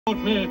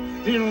me,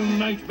 he'll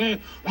knight me,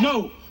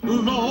 no,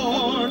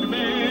 lord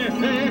me,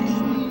 it's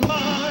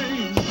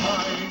mine,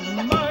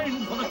 mine,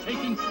 mine for the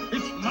taking,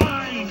 it's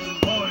mine,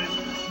 boys,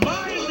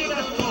 mine in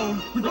that zone,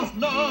 with those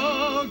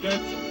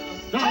nuggets,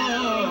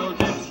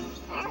 nuggets.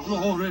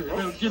 Glory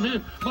will give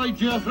me, my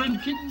dear friend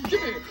King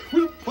Jimmy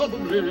will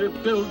probably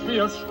build me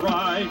a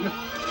shrine.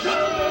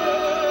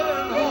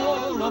 Share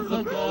all of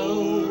the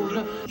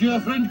gold. Dear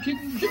friend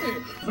King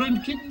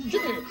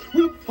Jimmy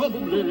will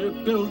probably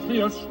build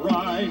me a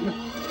shrine.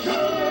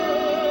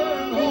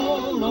 Share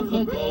all of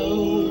the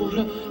gold.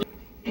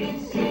 In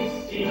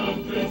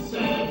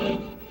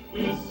 1607,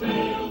 we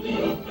sailed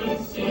the open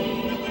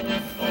sea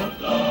for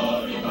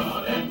glory,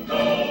 God, and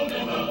gold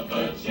in the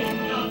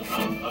Virginia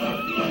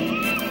Company.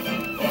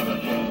 For the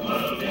new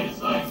world is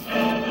like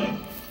heaven,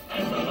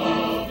 and we'll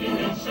all be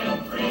rich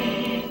and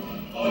free.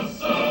 Or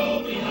so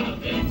we have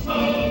been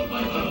told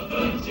by the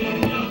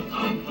Virginia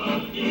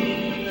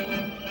Company.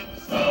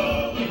 So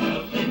we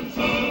have been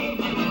told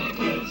by the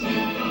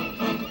Virginia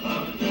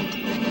Company.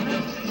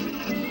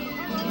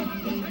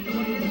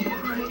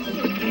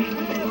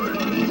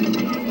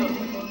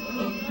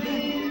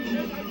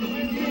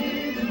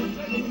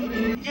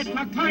 It's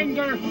a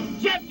kinder,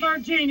 gentler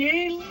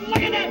genie. Look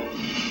at it!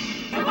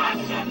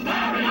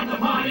 Merry at the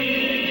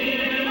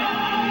party!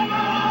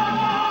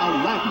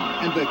 Aladdin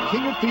and the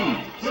King of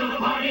Thieves.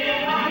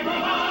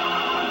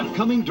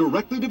 Coming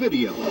directly to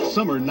video,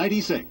 summer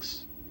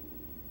 '96.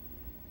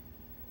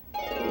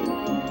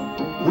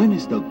 When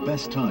is the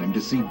best time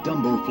to see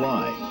Dumbo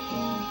fly?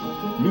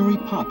 Mary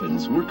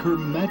Poppins work her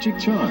magic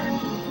charm?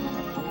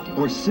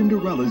 Or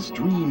Cinderella's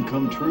dream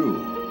come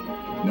true?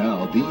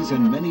 Now, these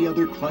and many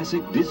other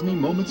classic Disney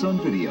moments on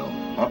video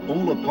are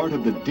all a part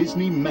of the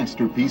Disney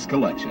Masterpiece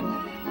Collection.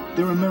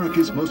 They're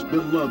America's most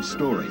beloved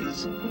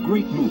stories.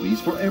 Great movies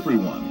for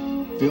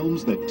everyone.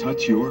 Films that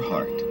touch your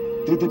heart.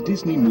 They're the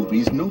Disney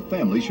movies no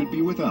family should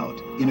be without,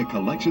 in a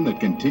collection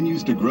that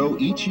continues to grow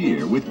each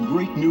year with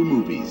great new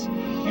movies.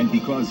 And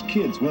because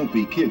kids won't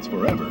be kids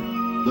forever,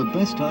 the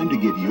best time to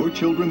give your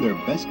children their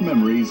best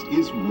memories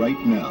is right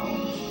now.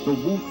 The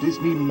Walt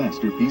Disney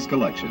Masterpiece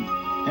Collection.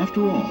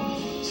 After all,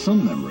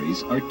 some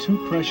memories are too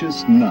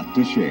precious not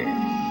to share.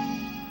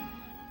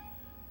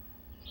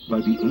 By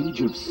the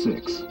age of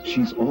 6,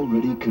 she's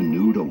already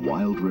canoed a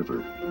wild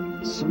river,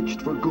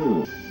 searched for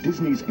gold.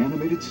 Disney's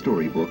animated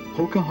storybook,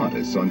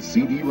 Pocahontas on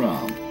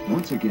CD-ROM.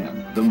 Once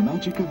again, the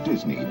magic of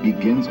Disney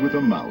begins with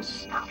a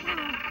mouse.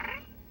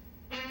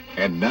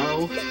 And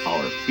now,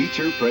 our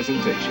feature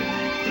presentation.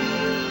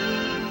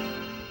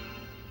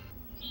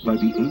 By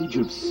the age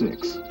of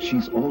 6,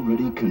 she's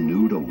already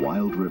canoed a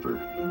wild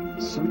river,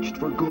 searched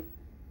for gold.